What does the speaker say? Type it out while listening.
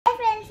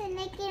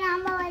இன்னைக்கு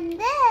நாம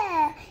வந்து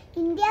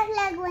இந்தியா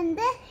ஃபிளாக்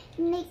வந்து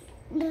இன்னைக்கு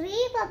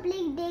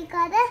ரிபப்ளிக்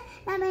டேக்காக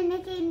நம்ம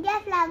இன்னைக்கு இந்தியா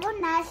ஃபிளாகும்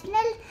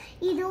நேஷ்னல்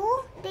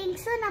இதுவும்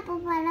திங்ஸும் நம்ம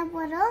பண்ண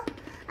போகிறோம்.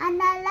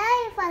 அதனால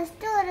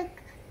ஃபஸ்ட்டு ஒரு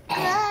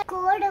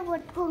கோடை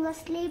போட்டுக்கோங்க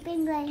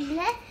ஸ்லீப்பிங்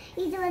லைனில்.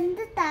 இது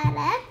வந்து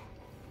தரை.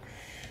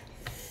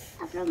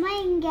 அப்புறமா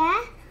இங்கே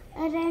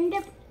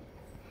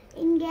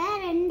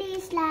ரெண்டு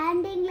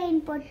ஸ்லாண்டிங்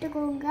லைன்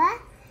போட்டுக்கோங்க.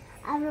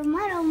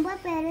 அப்புறமா ரொம்ப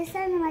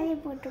பெருசாக இந்த மாதிரி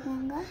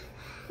போட்டுக்கோங்க.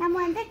 நம்ம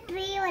வந்து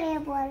ட்ரீ வரைய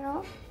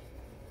போகிறோம்.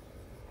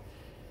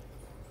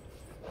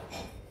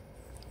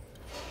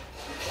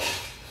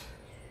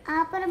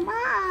 அப்புறமா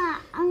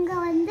அங்கே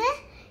வந்து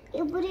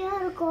இப்படியும்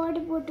ஒரு கோடு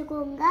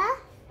போட்டுக்கோங்க.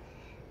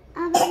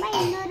 அப்புறமா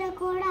இன்னொரு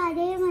கோடு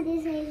அதே மாதிரி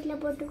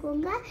சைஸில்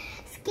போட்டுக்கோங்க.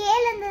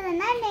 ஸ்கேல்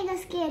இருந்ததுன்னா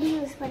நீங்கள் ஸ்கேல்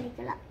யூஸ்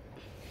பண்ணிக்கலாம்.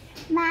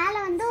 மேலே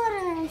வந்து ஒரு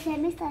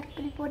செமி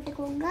சர்க்கிள்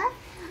போட்டுக்கோங்க.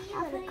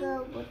 அதுக்கு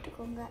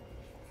போட்டுக்கோங்க.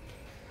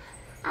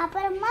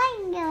 அப்புறமா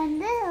இங்கே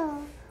வந்து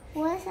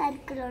ஒரு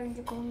சர்க்கிள்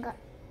வரைஞ்சிக்கோங்க.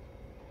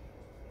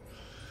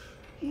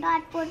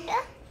 டாட் போட்டு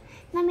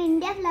நம்ம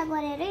இந்தியா ஃப்ளாக்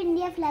வரைகிறோம்.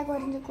 India flag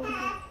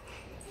வரைஞ்சிக்கோங்க.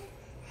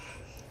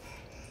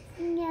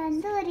 இங்கே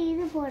வந்து ஒரு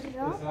இது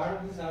போடுறோம்.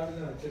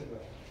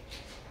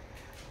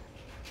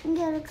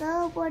 இங்கே ஒரு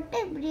கர்வ் போட்டு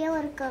இப்படியே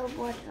ஒரு கர்வ்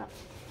போடுறோம்.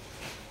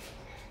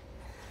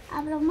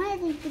 அப்புறமா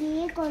இது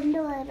இப்படியே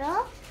கொண்டு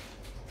வரோம்.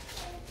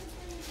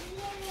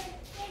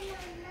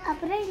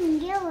 அப்புறம்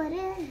இங்கே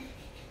ஒரு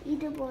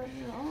இது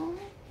போடுறோம்.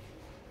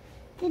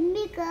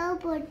 திரும்பி கர்வ்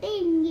போட்டு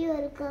இங்கே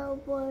ஒரு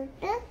கர்வ்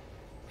போட்டு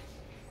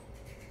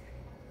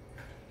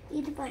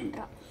இது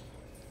பண்ணுறோம்.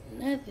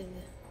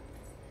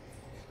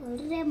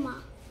 சொல்கிறேம்மா.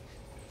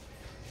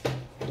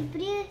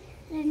 இப்படி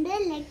ரெண்டு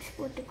லெக்ஸ்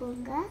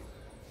போட்டுக்கோங்க.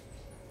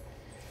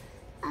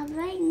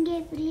 அப்புறம் இங்கே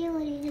இப்படியே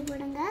ஒரு இது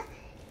போடுங்க.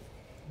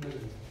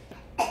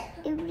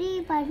 இப்படி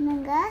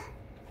பண்ணுங்க.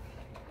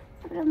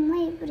 அப்புறமா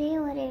இப்படியே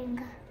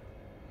வரையுங்க.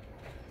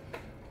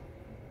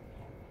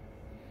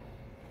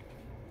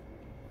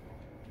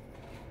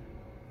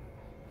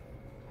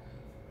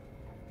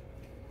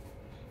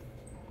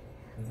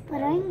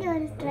 அப்புறம் இங்கே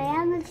ஒரு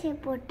ட்ரையாங்கிள்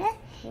ஷேப் போட்டு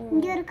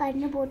இங்கே ஒரு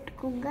கண்ணு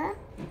போட்டுக்கோங்க.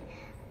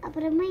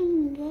 அப்புறமா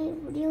இங்கே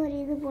இப்படி ஒரு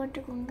இது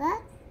போட்டுக்கோங்க.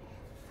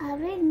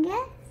 அப்புறம் இங்கே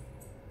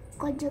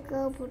கொஞ்சம்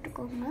கர்வ்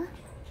போட்டுக்கோங்க.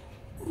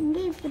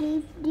 இங்கே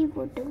இப்படி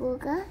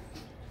போட்டுக்கோங்க.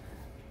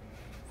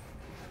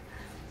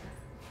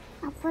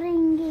 அப்புறம்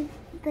இங்கே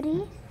இப்படி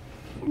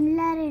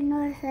எல்லாரும்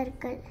இன்னொரு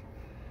சர்க்கிள்,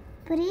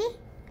 இப்படி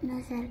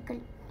இன்னொரு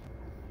சர்க்கிள்.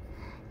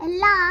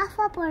 எல்லாம்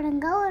ஆஃபாக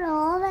போடுங்க. ஒரு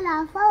ஓவல்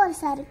ஆஃபா, ஒரு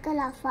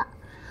சர்க்கிள் ஆஃபா,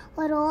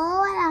 ஒரு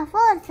ஓவல் ஆஃபா,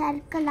 ஒரு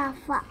சர்க்கிள்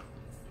ஆஃபா,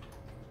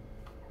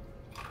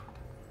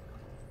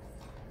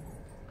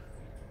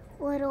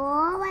 ஒரு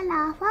ஓவல்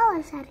ஆஃபா,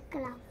 ஒரு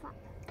சர்க்கிள் ஆஃபா.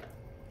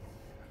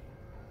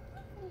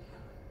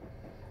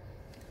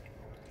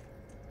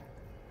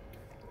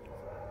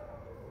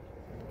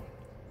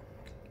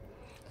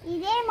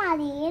 இதே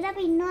மாதிரியே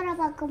நம்ம இன்னொரு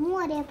பக்கமும்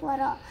வரைய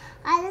போகிறோம்.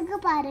 அதுக்கு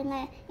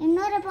பாருங்கள்,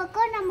 இன்னொரு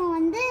பக்கம் நம்ம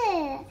வந்து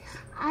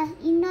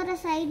இன்னொரு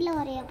சைடில்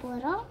வரைய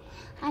போகிறோம்.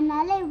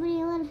 அதனால்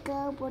இப்படியே ஒரு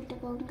கர்வ்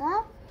போட்டுக்கோங்க.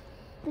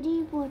 இப்படி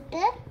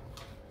போட்டு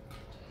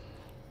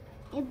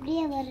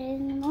இப்படியே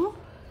வரையணும்.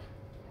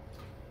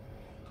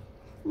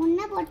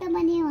 முன்ன போட்ட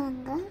மாதிரியே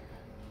வாங்க.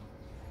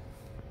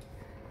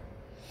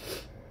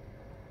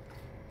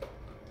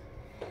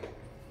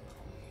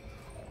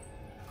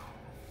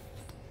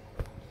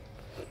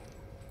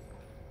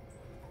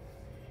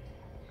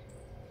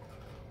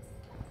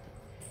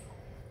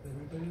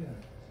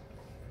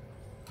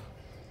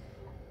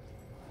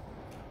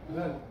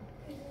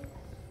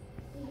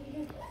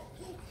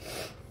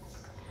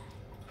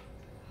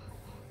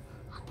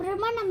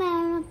 அப்புறமா நம்ம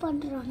என்ன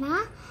பண்ணுறோன்னா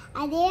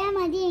அதே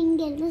மாதிரி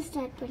இங்கேருந்து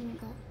ஸ்டார்ட்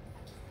பண்ணுங்க.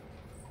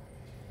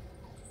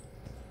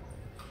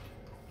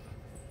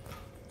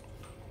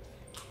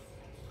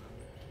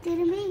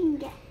 திரும்பி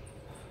இங்கே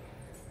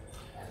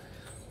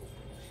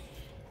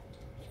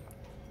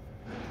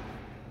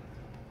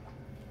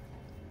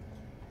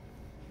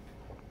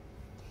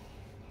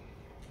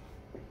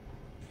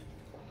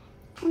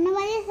இந்த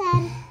மாதிரி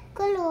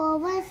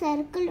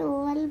சர்க்கிள்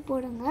ஓவல்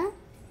போடுங்க.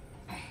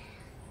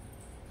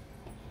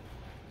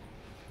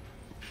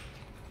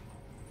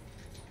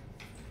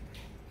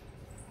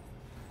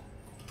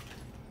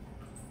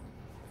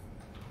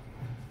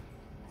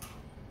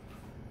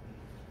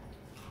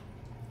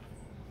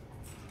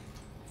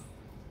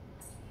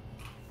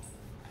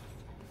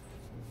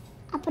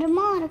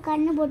 அப்புறமா ஒரு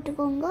கண்ணு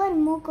போட்டுக்கோங்க, ஒரு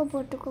மூக்கை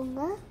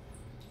போட்டுக்கோங்க.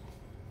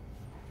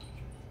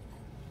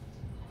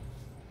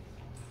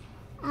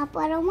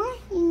 அப்புறமா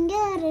இங்கே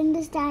ரெண்டு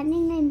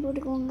ஸ்டாண்டிங் லைன்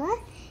போட்டுக்கோங்க.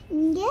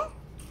 இங்கே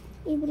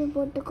இப்படி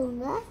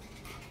போட்டுக்கோங்க.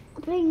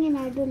 அப்புறம் இங்கே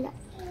நடுவில்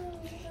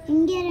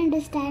இங்கே ரெண்டு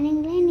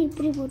ஸ்டாண்டிங் லைன்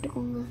இப்படி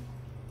போட்டுக்கோங்க.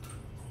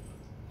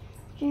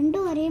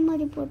 ரெண்டும் ஒரே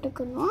மாதிரி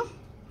போட்டுக்கணும்.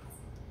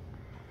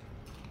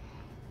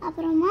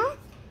 அப்புறமா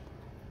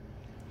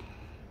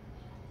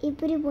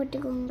இப்படி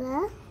போட்டுக்கோங்க.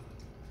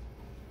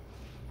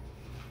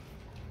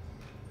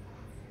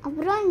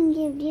 அப்புறம்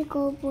இங்கே இப்படியே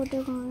கோவ்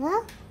போட்டுக்கோங்க.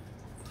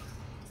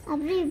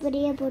 அப்புறம்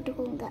இப்படியே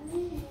போட்டுக்கோங்க.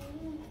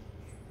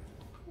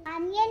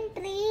 banyan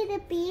tree, இது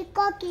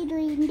பீகாக், இது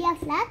இந்தியா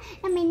ஃபிளாக்.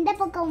 நம்ம இந்த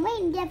பக்கமும்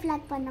இந்தியா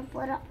ஃபிளாக் பண்ண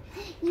போகிறோம்.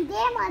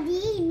 இதே மாதிரி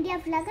இந்தியா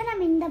ஃபிளாக்கை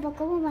நம்ம இந்த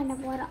பக்கமும் பண்ண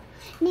போகிறோம்.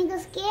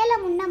 நீங்கள் ஸ்கேலை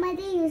முன்ன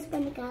மாதிரி யூஸ்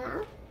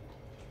பண்ணிக்கலாம்.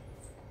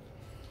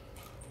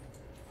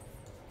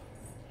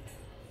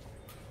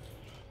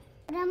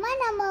 அப்புறமா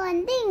நம்ம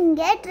வந்து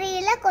இங்கே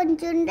ட்ரீயில்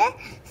கொஞ்சோண்டு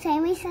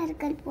செமி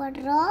சர்க்கிள்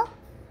போடுறோம்.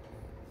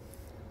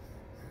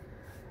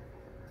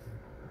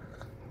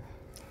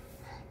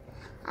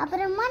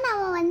 அப்புறமா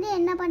நம்ம வந்து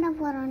என்ன பண்ண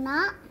போகிறோம்னா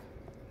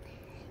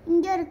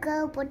இங்கே ஒரு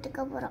கர்வ்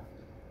போட்டுக்க போகிறோம்.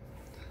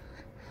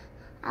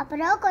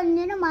 அப்புறம்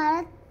கொஞ்சோண்டு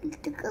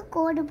மரத்துக்கு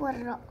கோடு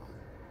போடுறோம்.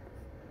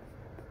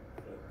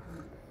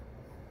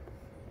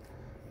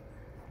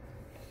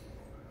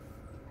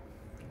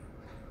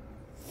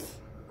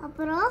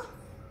 அப்புறம்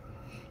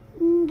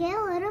இங்கே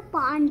ஒரு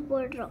பாண்ட்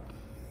போடுறோம்.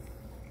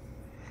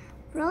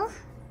 அப்புறம்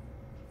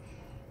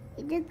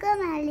இதுக்கு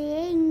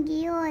மேலேயே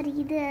இங்கேயும் ஒரு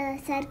இது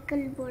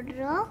சர்க்கிள்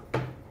போடுறோம்.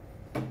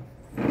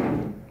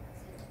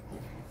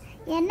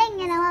 என்ன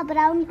இங்கே நம்ம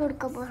ப்ரௌன்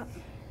கொடுக்க போகிறோம்.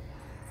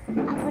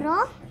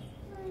 அப்புறம்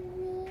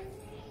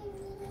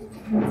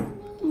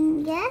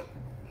இங்கே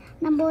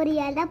நம்ம ஒரு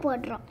இலை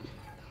போடுறோம்.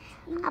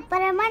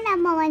 அப்புறமா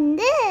நம்ம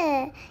வந்து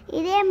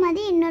இதே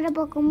மாதிரி இன்னொரு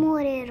பக்கமும்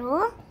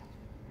வரைகிறோம்.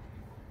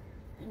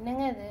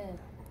 என்னங்க அது?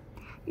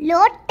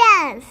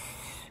 லோட்டஸ்.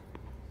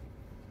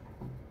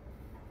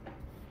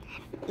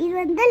 இது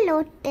வந்து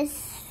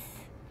லோட்டஸ்.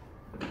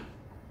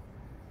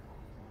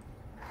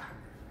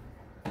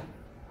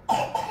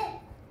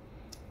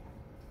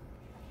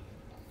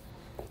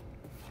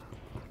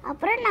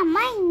 அப்புறம் நம்ம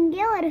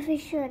இங்கே ஒரு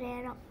ஃபிஷ்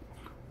வரைகிறோம்.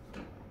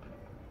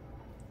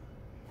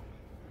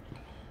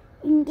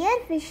 இங்கே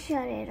ஒரு ஃபிஷ்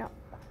வரைகிறோம்.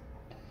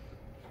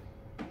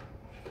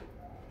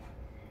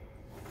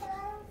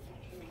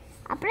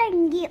 அப்புறம்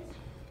இங்கேயும்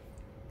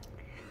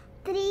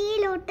 3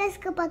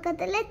 லோட்டஸ்க்கு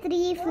பக்கத்தில்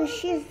 3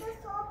 ஃபிஷ்ஷஸ்.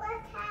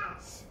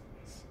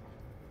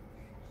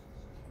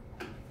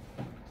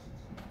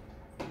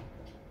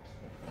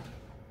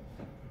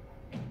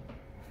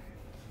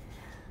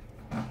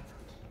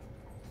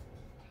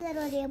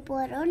 வரைய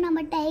போகிறோம். நம்ம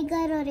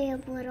டைகர் வரைய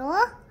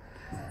போகிறோம்.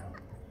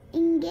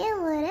 இங்கே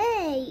ஒரு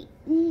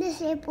இந்த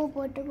ஷேப்பு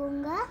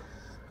போட்டுக்கோங்க.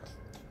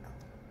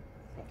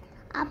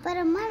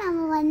 அப்புறமா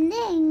நம்ம வந்து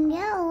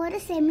இங்கே ஒரு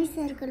செமி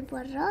சர்க்கிள்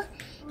போடுறோம்.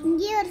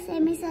 இங்கேயும் ஒரு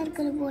செமி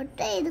சர்க்கிள்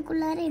போட்டு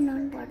இதுக்குள்ளார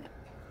இன்னொன்று போடுறோம்.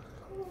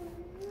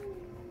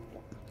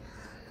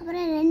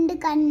 அப்புறம் 2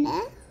 கண்ணு.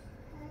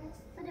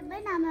 அப்புறமா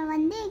நம்ம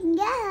வந்து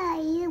இங்கே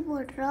இது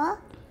போடுறோம்.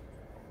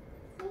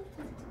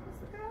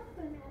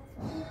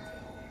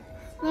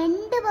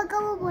 2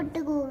 பக்கமும்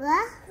போட்டுக்கோங்க.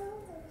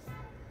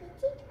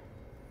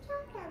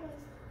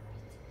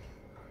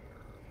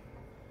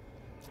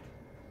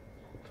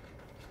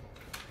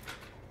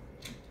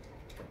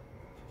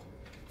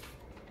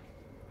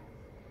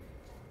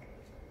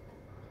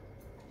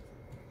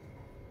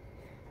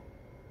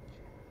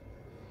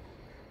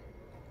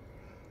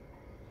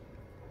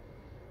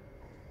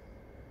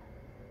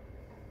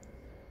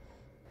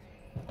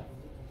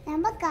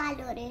 நம்ம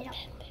கால்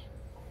வரைகிறோம்.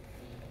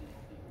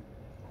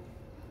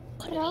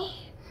 அப்புறம்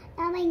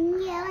நம்ம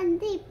இங்கே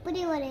வந்து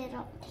இப்படி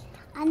வரைகிறோம்.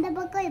 அந்த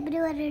பக்கம் எப்படி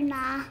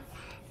வரையணும்னா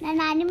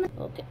நான் அனிமல்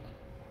ஓகே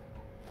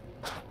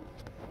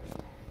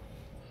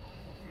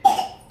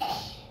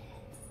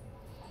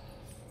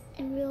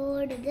இப்படி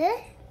ஓடுது.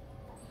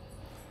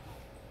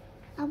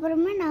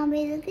 அப்புறமா நாம்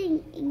இதுக்கு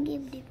இங்கே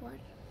இப்படி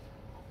போடுறோம்.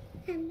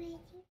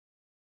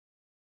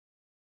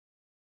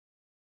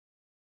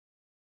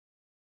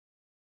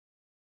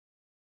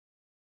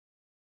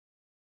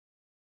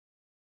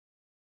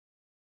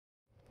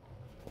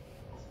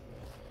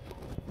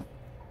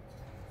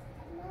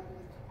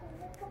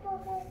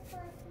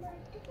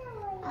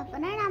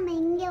 அப்புறம் நம்ம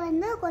இங்கே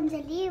வந்து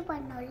கொஞ்சம் லீவ்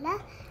பண்ணோம்ல,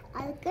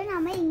 அதுக்கு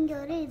நம்ம இங்கே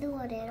ஒரு இது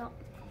வரைகிறோம்.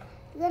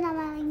 இது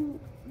நம்ம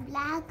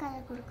பிளாக்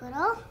கலர்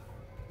கொடுக்குறோம்.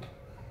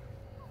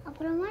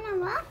 அப்புறமா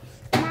நம்ம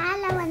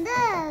மேலே வந்து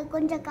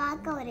கொஞ்சம்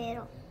காக்க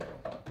வரைகிறோம்.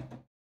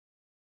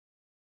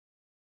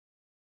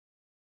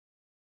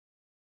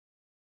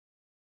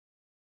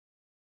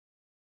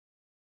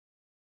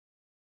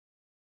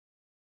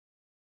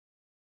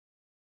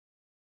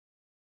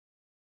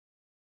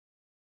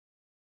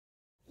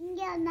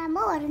 இங்கே நம்ம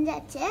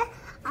வரைஞ்சாச்சு.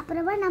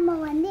 அப்புறமா நம்ம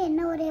வந்து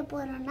என்ன வரைய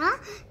போகிறோம்னா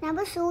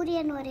நம்ம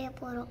சூரியன் வரைய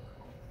போகிறோம்.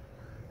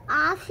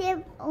 Of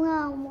shape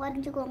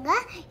வரைஞ்சிக்கோங்க.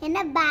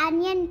 ஏன்னா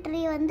பேனியன்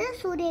ட்ரீ வந்து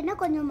சூரியனை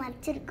கொஞ்சம்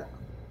மறைச்சிருக்கு.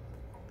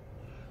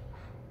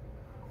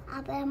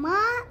 அப்புறமா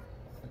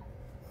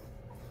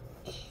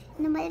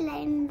இந்த மாதிரி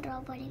லைன் ட்ரா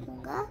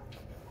பண்ணிக்கோங்க.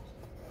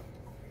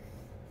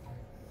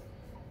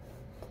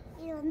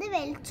 இது வந்து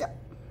வெளிச்சம்.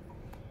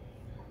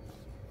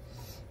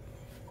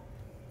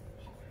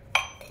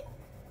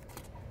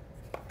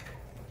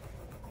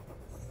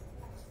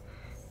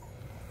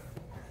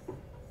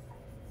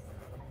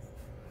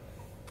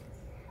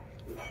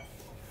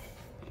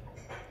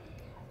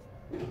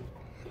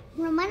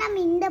 அப்புறமா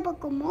நம்ம இந்த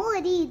பக்கமும்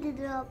ஒரு இது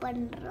ட்ரா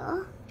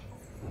பண்ணுறோம்.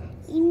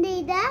 இந்த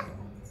இதை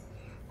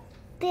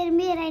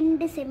திரும்பி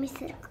 2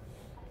 செமிஸ் இருக்கு.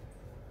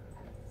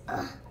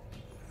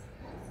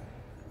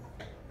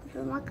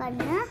 அப்புறமா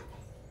கண்ணு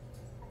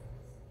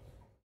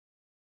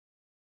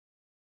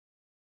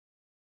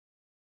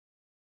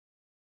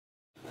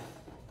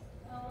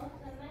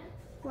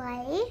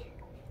Y.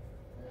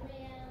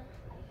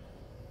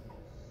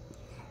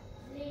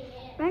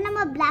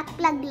 நம்ம black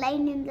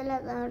லைன் இதுல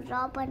டிரா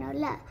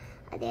பண்ணோம்ல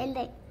அதே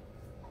லைன்.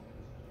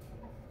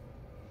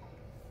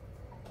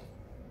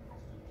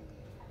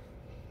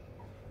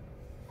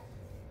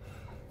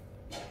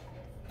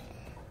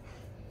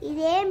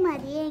 இதே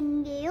மாதிரி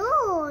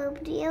எங்கேயும்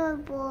இப்படியே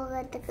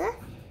போகிறதுக்கு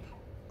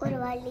ஒரு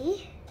வழி.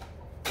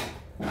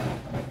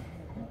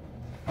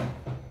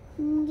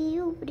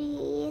 இங்கேயும்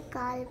இப்படியே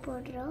கால்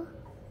போடுறோம்.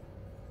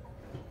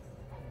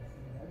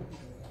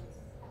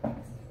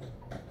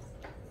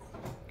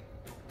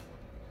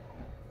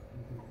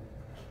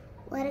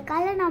 ஒரு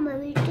காலை நம்ம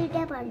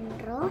விட்டுட்டே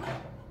பண்ணுறோம்.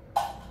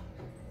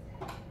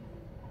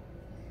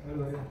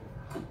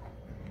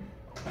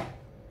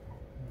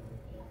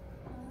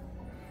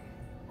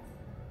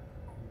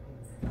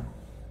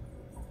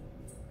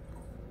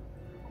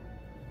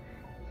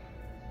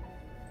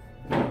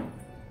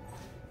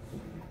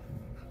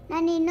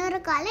 நான் இன்னொரு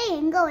காலை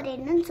எங்கே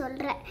வரையணும்னு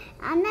சொல்கிறேன்.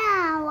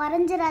 ஆனால்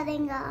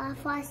வரைஞ்சிடாதீங்க.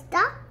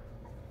 ஃபர்ஸ்ட்டாக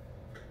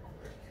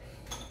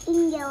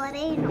இங்கே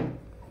வரையணும்.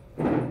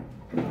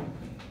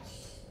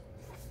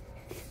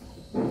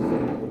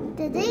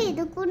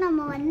 இதுக்கும்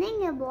நம்ம வந்து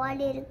இங்கே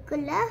பாடி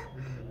இருக்குல்ல,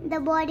 இந்த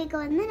பாடிக்கு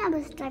வந்து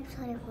நம்ம ஸ்ட்ரைப்ஸ்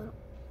வரைய போகிறோம்.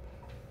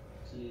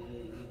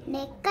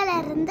 நெக்கில்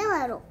இருந்து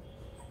வரும்.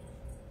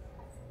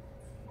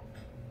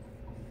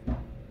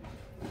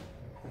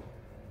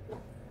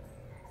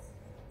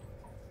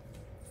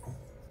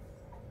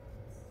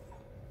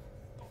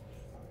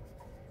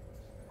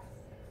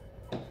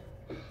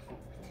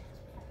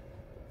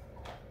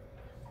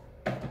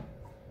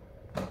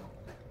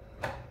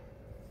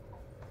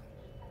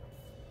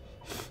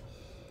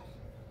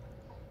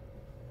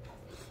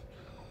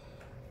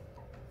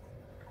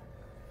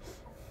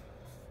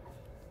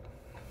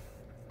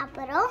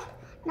 அப்புறம்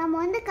நம்ம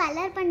வந்து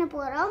கலர் பண்ண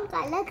போகிறோம்.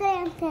 கலர்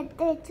கிரேயன்ஸ்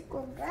எடுத்து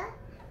வச்சுக்கோங்க.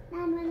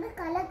 நான் வந்து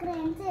கலர்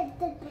கிரேயன்ஸ்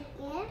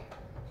எடுத்துட்ருக்கேன்.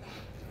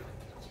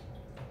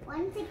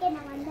 1 செகண்ட்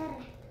நான்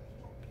வந்துடுறேன்.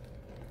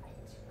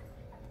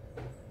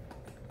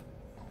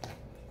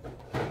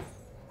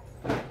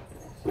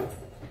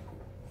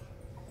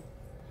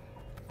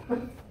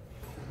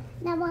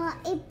 நம்ம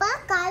இப்போ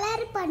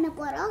கலர் பண்ண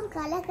போகிறோம்.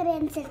 கலர்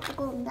கிரேயன்ஸ்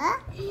எடுத்துக்கோங்க.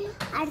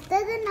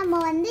 அடுத்தது நம்ம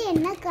வந்து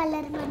என்ன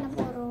கலர் பண்ண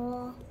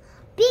போகிறோம்?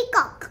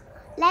 பீகாக்.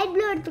 லைட்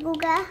ப்ளூ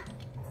எடுத்துக்கோங்க.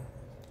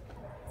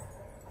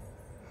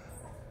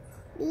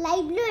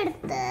 லைட் ப்ளூ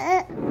எடுத்து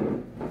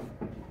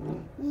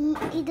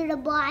இதோட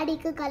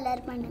பாடிக்கு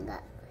கலர் பண்ணுங்க.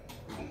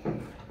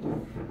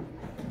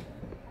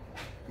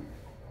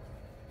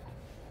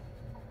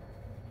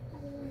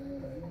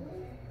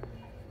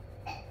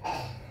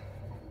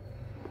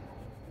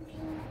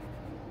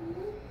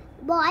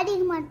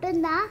 பாடிக்கு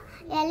மட்டும்தான்,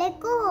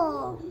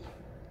 இலைக்கும்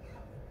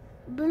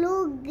ப்ளூ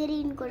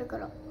கிரீன்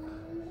கொடுக்குறோம்.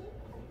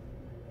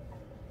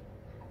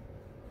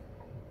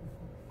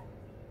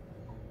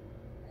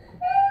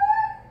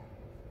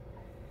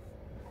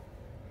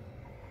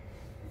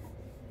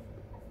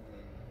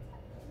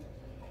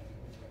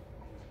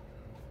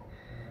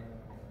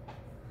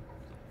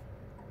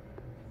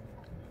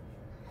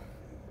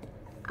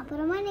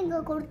 அப்புறமா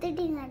நீங்கள்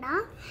கொடுத்துட்டீங்கன்னா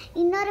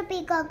இன்னொரு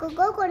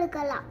பீகாக்குக்கோ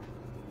கொடுக்கலாம்.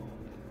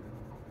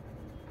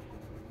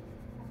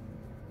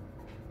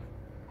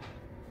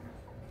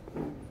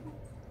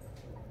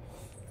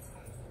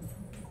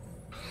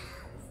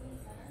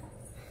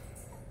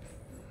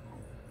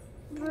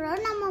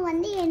 அப்புறம் நம்ம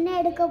வந்து என்ன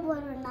எடுக்க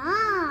போகிறோம்னா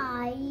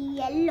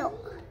எல்லோ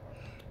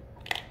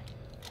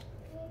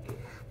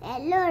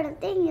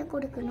எடுத்து இங்கே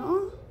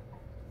கொடுக்கணும்.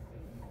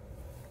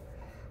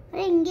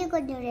 அப்புறம் இங்கே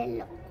கொஞ்சம்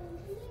எல்லோ.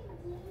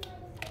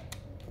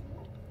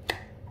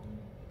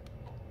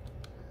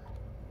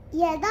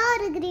 ஏதோ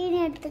ஒரு கிரீன்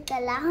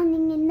எடுத்துக்கலாம்.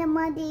 நீங்கள் இந்த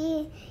மாதிரி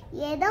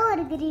ஏதோ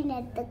ஒரு கிரீன்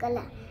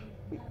எடுத்துக்கலாம்.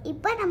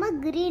 இப்போ நம்ம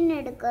கிரீன்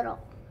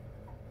எடுக்கிறோம்.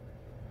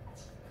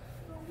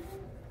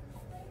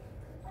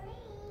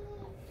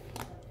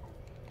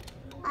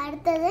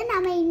 அடுத்தது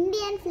நம்ம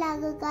இந்தியன்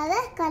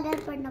ஃப்ளாகுக்காக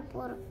கலர் பண்ண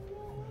போகிறோம்.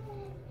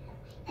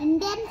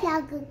 இந்தியன்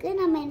ஃப்ளாகுக்கு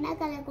நம்ம என்ன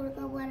கலர்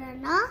கொடுக்க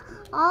போகிறோம்னா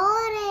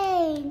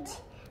ஆரஞ்சு.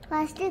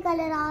 ஃபஸ்ட்டு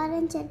கலர்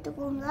ஆரஞ்சு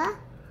எடுத்துக்கோங்க.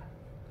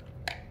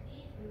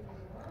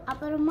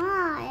 அப்புறமா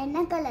என்ன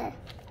கலர்?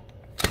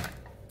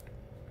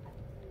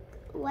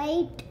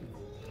 ஒயிட்.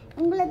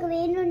 உங்களுக்கு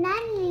வேணும்னா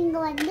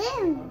நீங்கள் வந்து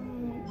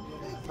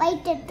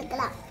ஒயிட்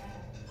எடுத்துக்கலாம்.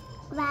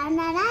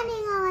 வேணான்னா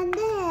நீங்கள்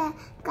வந்து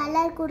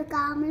கலர்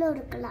கொடுக்காமலும்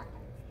இருக்கலாம்.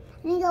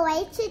 நீங்கள்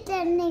ஒயிட் ஷீட்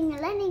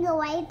இருந்தீங்களா, நீங்கள்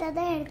ஒயிட்டை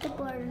தான் எடுத்து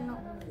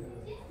போடணும்.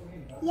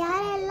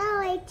 யாரெல்லாம்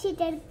ஒயிட்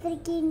ஷீட்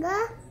எடுத்துருக்கீங்க?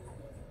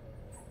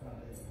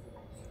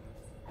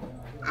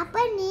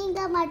 அப்போ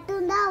நீங்கள்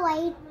மட்டும்தான்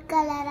ஒயிட்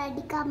கலர்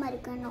அடிக்காமல்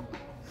இருக்கணும்.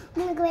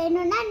 உங்களுக்கு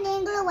வேணும்னா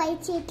நீங்களும்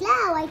ஒயிட்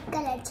ஷீட்டில் ஒயிட்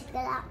கலர்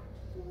அடிச்சுக்கலாம்.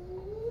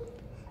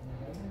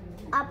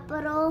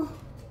 அப்புறம்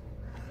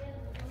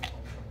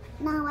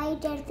நான்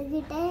ஒயிட்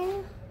எடுத்துக்கிட்டேன்.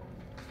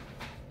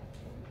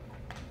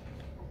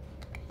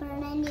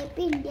 அப்புறம் நான்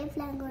எப்போ இந்தியா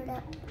ஃப்ளாகோட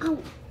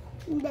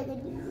இந்த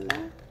கட்டிங்களா?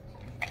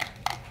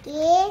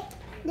 ஓகே,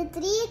 இந்த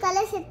 3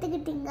 கலர்ஸ்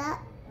எடுத்துக்கிட்டீங்க.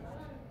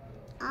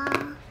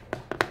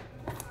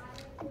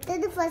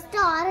 அடுத்தது ஃபர்ஸ்ட்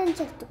ஆரஞ்சு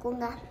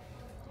எடுத்துக்கோங்க.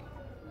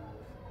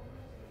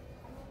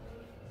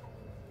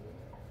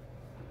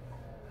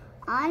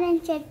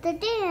 ஆரஞ்சு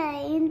எடுத்துட்டு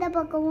இந்த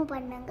பக்கமும்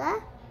பண்ணுங்க.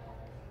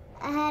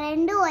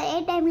 ரெண்டும் ஒரே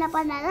டைமில்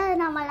பண்ணாதான்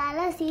அது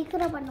நம்மளால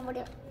சீக்கிரம் பண்ண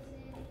முடியும்.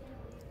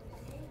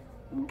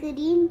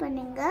 கிரீன்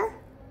பண்ணுங்க.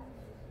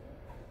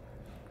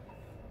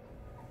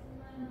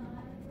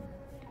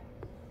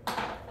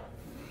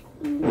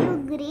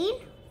 இன்னும்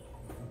கிரீன்.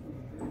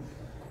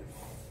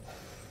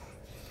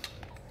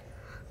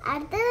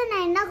 அடுத்தது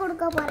நான் என்ன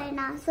கொடுக்க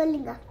போறேன்னா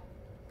சொல்லுங்க.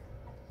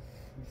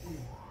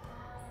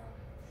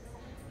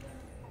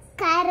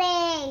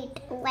 Correct,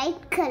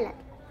 white colour.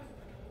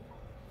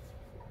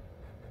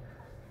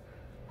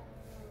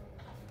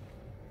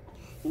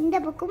 இந்த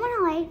பக்கமும்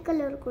நான் ஒயிட்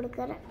கலர்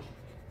கொடுக்கறேன்.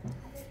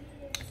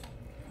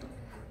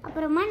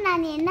 அப்புறமா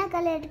நான் என்ன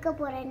கலர் எடுக்க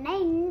போறேன்னா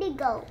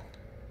இண்டிகோ.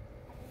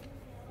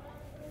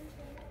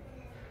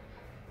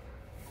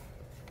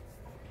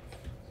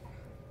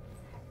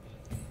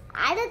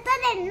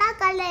 அடுத்தது என்ன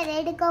கலர்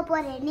எடுக்க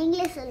போறேன்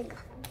நீங்களே சொல்லுங்க.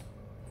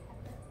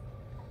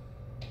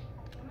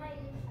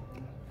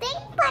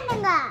 திங்க்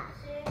பண்ணுங்க.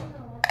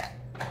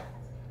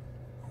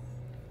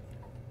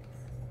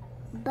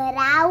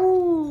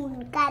 பிரவுன்.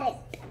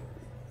 கரெக்ட்.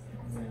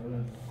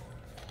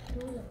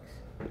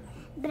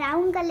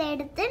 பிரவுன் கலர்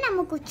எடுத்து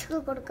நம்ம குச்சிக்கு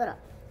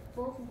கொடுக்கறோம்.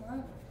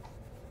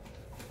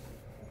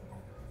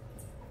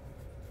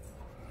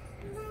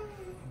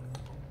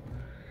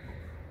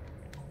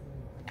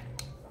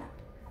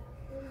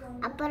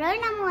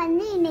 அப்புறம் நம்ம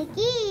வந்து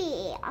இன்னைக்கு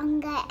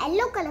அங்க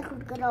எல்லோ கலர்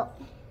கொடுக்கறோம்.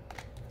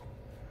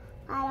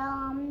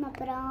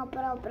 அப்புறம்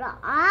அப்புறம் அப்புறம்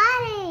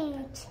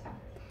ஆரஞ்சு.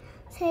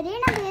 சரி,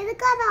 நம்ம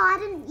எதுக்காக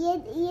ஆரஞ்சு,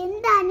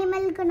 எந்த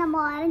அனிமலுக்கு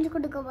நம்ம ஆரஞ்சு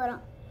கொடுக்க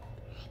போறோம்?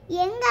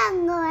 எங்க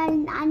அங்க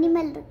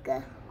அனிமல் இருக்கு?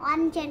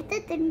 ஆரஞ்சு எடுத்து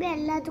திரும்பி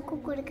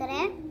எல்லாத்துக்கும்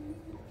கொடுக்கறேன்.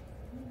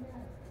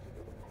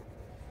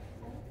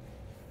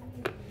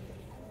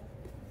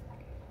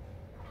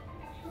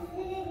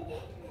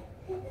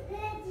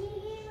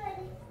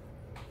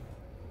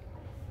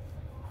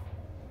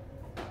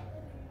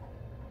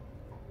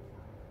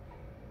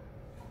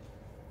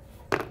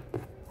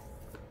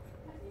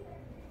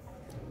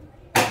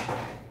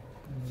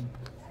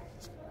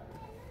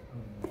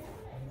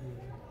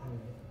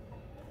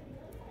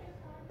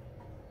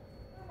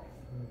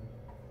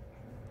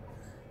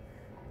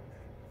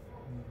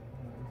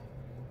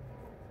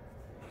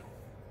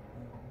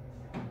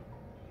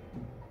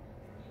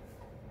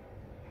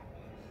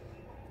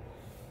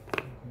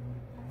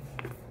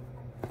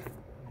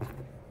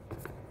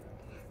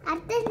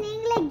 அடுத்து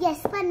நீங்களே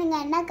கெஸ் பண்ணுங்க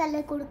என்ன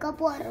கலர் கொடுக்க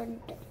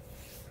போறோம்ட்டு.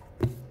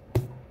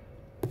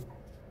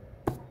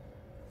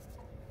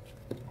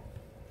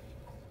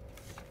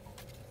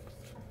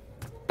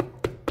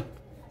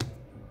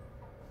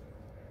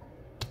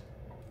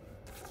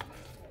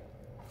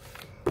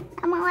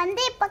 நம்ம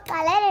வந்து இப்ப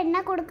கலர் என்ன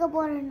கொடுக்க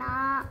போறோம்னா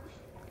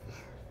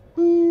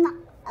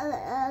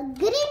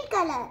கிரீன்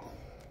கலர்.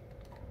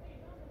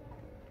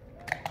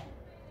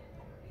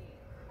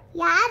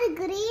 யாரு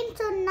கிரீன்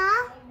சொன்னா?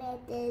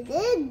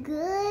 கிரீன்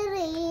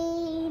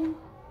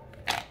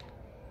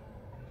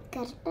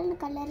கரெக்டான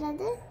கலர்.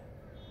 அது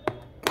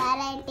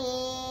கரெக்டே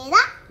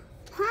தான்.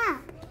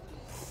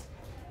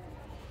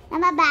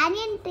 நம்ம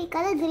பேனியன்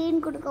ட்ரீக்காக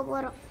கிரீன் கொடுக்க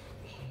போறோம்.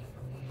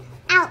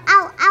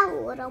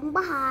 ரொம்ப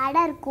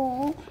ஹார்டா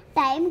இருக்கும்,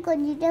 டைம்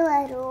கொஞ்சிட்டு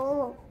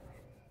வரும்.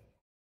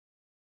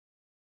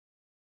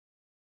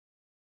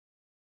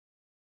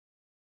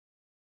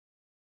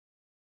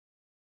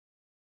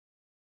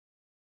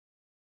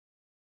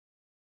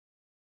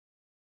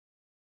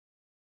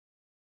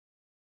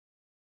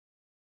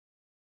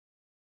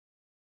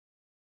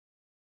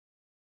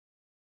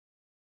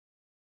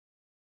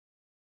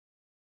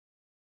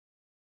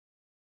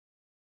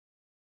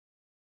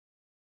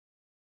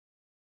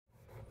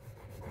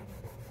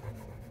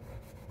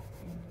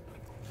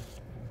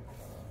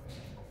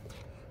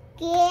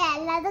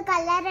 எல்லாரும்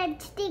கலர்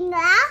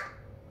அடிச்சிட்டீங்களா?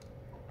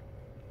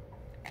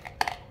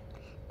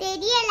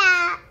 தெரியல,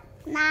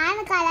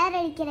 நானும் கலர்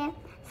அடிக்கிறேன்.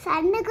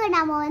 சன்னுக்கு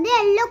நம்ம வந்து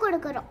எல்லோ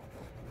கொடுக்கறோம்.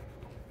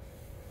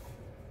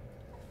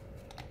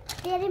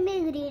 திரும்பி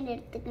கிரீன்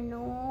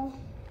எடுத்துக்கணும்.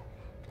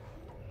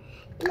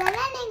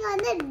 இல்லைன்னா நீங்க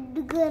வந்து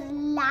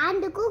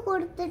லேண்டுக்கும்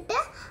கொடுத்துட்டு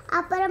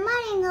அப்புறமா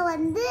நீங்க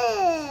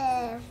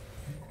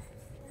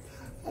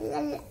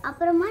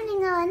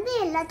வந்து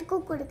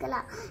எல்லாத்துக்கும்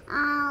கொடுக்கலாம்.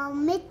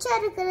 மிச்சம்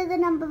இருக்கிறது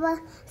நம்ம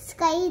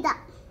ஸ்கை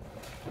தான்.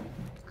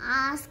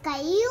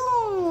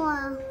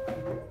 ஸ்கையும்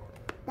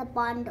இந்த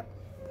பாண்டும்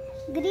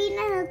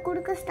க்ரீனை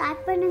கொடுக்க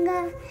ஸ்டார்ட் பண்ணுங்க.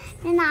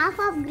 நான்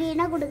ஆஃப்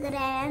க்ரீனாக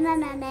கொடுக்குறேன். ஏன்னா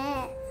நான்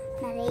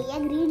நிறைய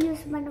க்ரீன்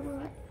யூஸ் பண்ண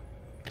போகிறேன்.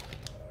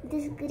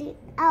 திஸ்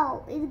க்ரீன்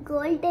இது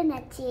கோல்டன்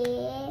ஆச்சே.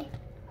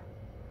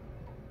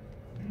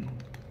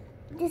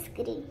 திஸ்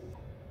க்ரீன்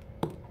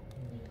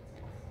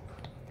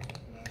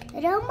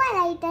ரொம்ப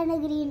லைட்டான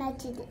க்ரீன்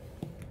ஆச்சு. இது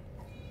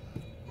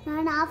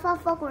நான்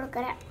ஆஃபாக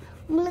கொடுக்குறேன்.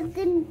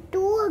 உங்களுக்கு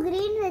 2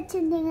 க்ரீன்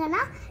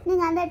வச்சுருந்தீங்கன்னா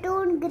நீங்கள் அந்த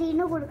 2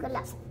 க்ரீனும்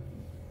கொடுக்கலாம்.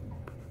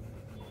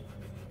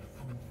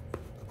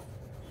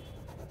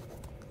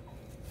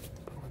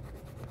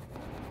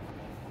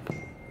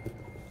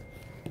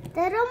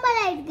 வந்து ரொம்ப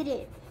லைட்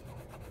கிரீன்.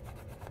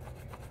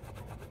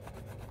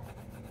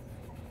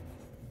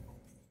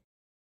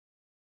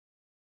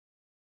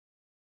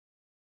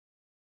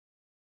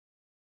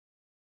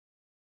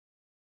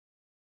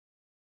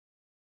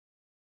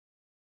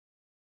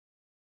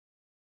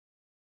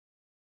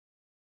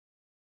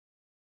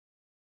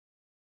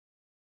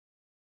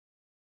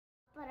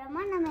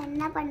 அப்புறமா நம்ம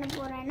என்ன பண்ண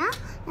போறோம்னா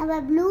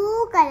நம்ம ப்ளூ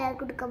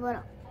கலர் கொடுக்க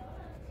போறோம்.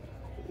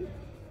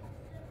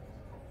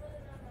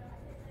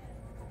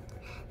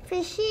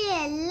 ஃபிஷ்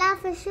எல்லா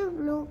ஃபிஷ்ஷும்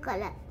ப்ளூ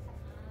கலர்.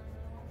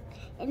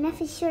 என்ன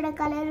ஃபிஷ்ஷோட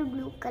கலர்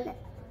ப்ளூ கலர்.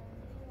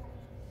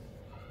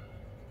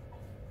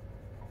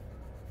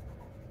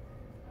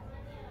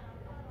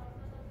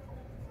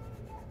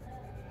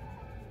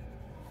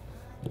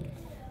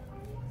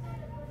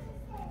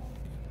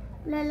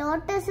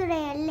 லோட்டஸோட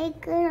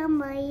எல்லைக்கு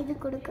நம்ம இது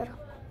கொடுக்குறோம்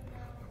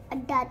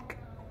டார்க்.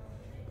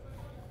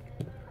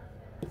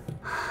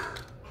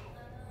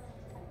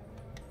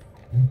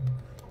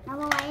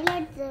 நம்ம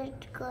வயலட்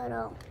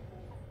எடுக்கிறோம்.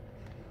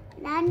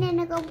 நான்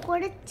எனக்கு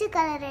பிடிச்ச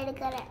கலர்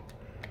எடுக்கிறேன்.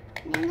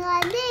 நீங்கள்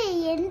வந்து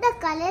எந்த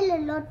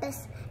கலரில்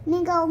லோட்டஸ்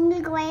நீங்கள்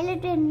உங்களுக்கு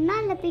வயலட் வேணும்னா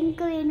இல்லை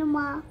பிங்க்கு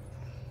வேணுமா?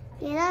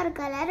 ஏதோ ஒரு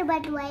கலர்,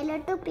 பட்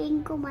வயலட்டும்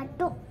பிங்க்கும்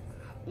மட்டும்.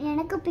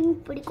 எனக்கு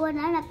பிங்க்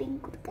பிடிக்கும்னால நான்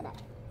பிங்க் கொடுக்குறேன்.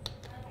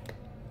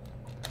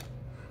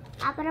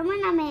 அப்புறமா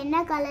நம்ம என்ன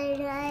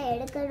கலர்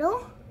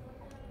எடுக்கணும்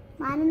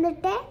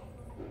மறந்துட்டேன்.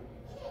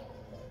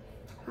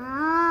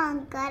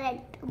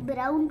 Correct,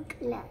 brown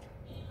colour.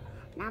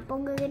 நான் இப்போ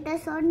உங்ககிட்ட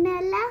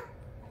சொன்னேன்ல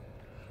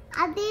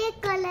அதே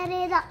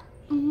கலரே தான்.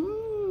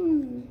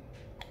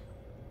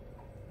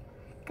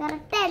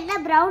 கரெக்டாக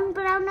எல்லாம்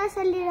ப்ரௌனாக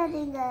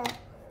சொல்லிடாதீங்க.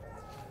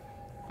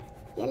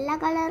 எல்லா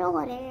கலரும்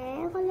ஒரே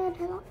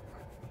கலர் தான்.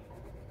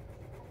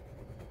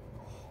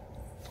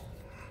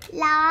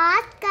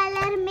 Last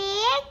colour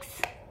maths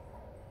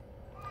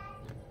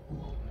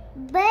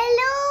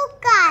blue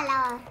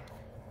colour.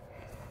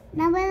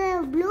 நம்ம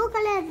ப்ளூ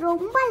கலர்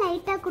ரொம்ப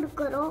லைட்டாக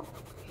கொடுக்குறோம்.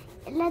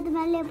 எல்லாத்து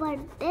மேலே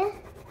பட்டு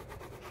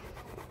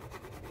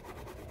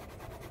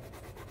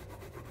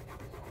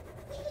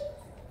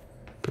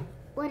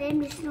ஒரே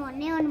நிமிஷம்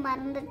ஒன்று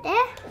மறந்துட்டு.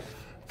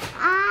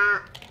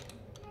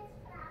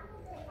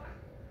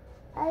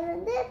 அது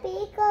வந்து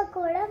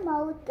பீகாக்கோட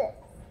மவுத்து.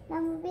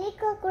 நம்ம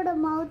பீகாக்கோட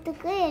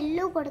மவுத்துக்கு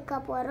எல்லோ கொடுக்க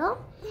போகிறோம்.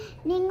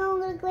 நீங்கள்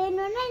உங்களுக்கு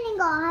வேணும்னா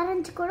நீங்கள்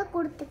ஆரஞ்சு கூட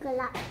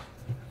கொடுத்துக்கலாம்.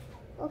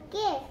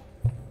 ஓகே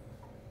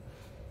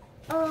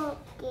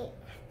ஓகே,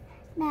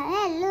 நான்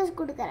எல்லோ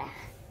கொடுக்குறேன்.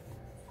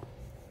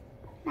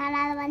 நான்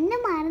அதை வந்து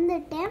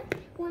மறந்துட்டேன்.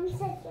 1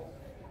 செகண்ட்.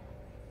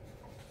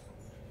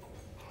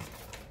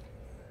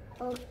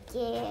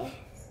 ஓகே,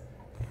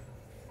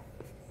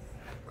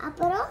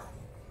 அப்புறம்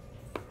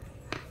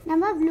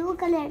நம்ம ப்ளூ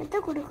கலர் எடுத்து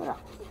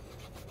கொடுக்குறோம்.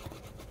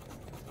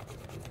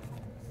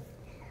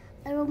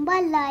 ரொம்ப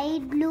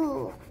லைட் ப்ளூ,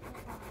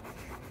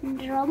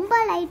 ரொம்ப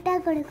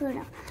லைட்டாக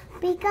கொடுக்கணும்.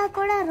 பீகாக்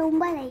கூட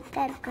ரொம்ப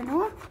லைட்டாக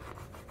இருக்கணும்.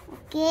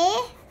 ஓகே,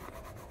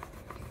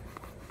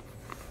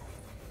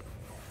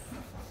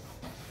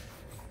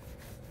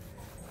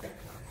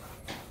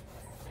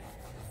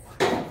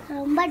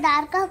 ரொம்ப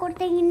டார்க்காக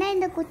கொடுத்தீங்கன்னா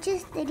இந்த குச்சி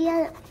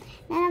தெரியாது.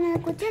 ஏன்னா நம்ம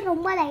இந்த குச்சி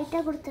ரொம்ப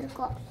லைட்டாக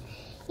கொடுத்துருக்கோம்.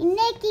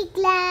 இன்னைக்கு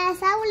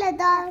கிளாஸ்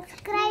அவ்வளோதான்.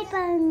 சப்ஸ்கிரைப்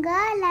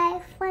பண்ணுங்கள்,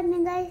 லைக்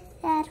பண்ணுங்கள்,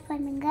 ஷேர்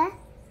பண்ணுங்கள்.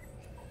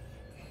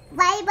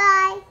 Bye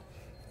bye.